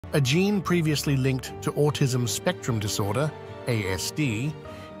A gene previously linked to autism spectrum disorder, ASD,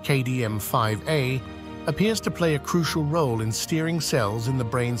 KDM5A, appears to play a crucial role in steering cells in the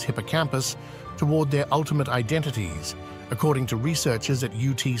brain's hippocampus toward their ultimate identities, according to researchers at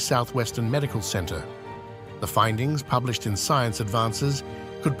UT Southwestern Medical Center. The findings, published in Science Advances,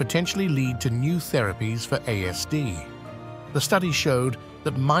 could potentially lead to new therapies for ASD. The study showed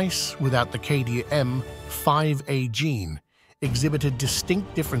that mice without the KDM5A gene exhibited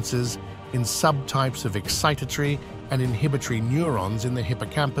distinct differences in subtypes of excitatory and inhibitory neurons in the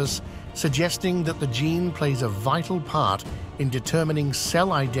hippocampus, suggesting that the gene plays a vital part in determining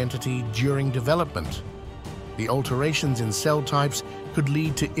cell identity during development. The alterations in cell types could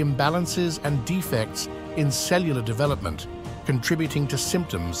lead to imbalances and defects in cellular development, contributing to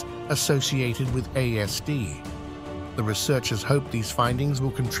symptoms associated with ASD. The researchers hope these findings will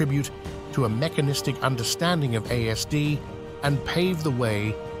contribute to a mechanistic understanding of ASD and pave the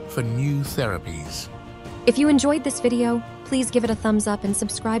way for new therapies. If you enjoyed this video, please give it a thumbs up and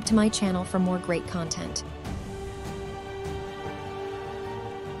subscribe to my channel for more great content.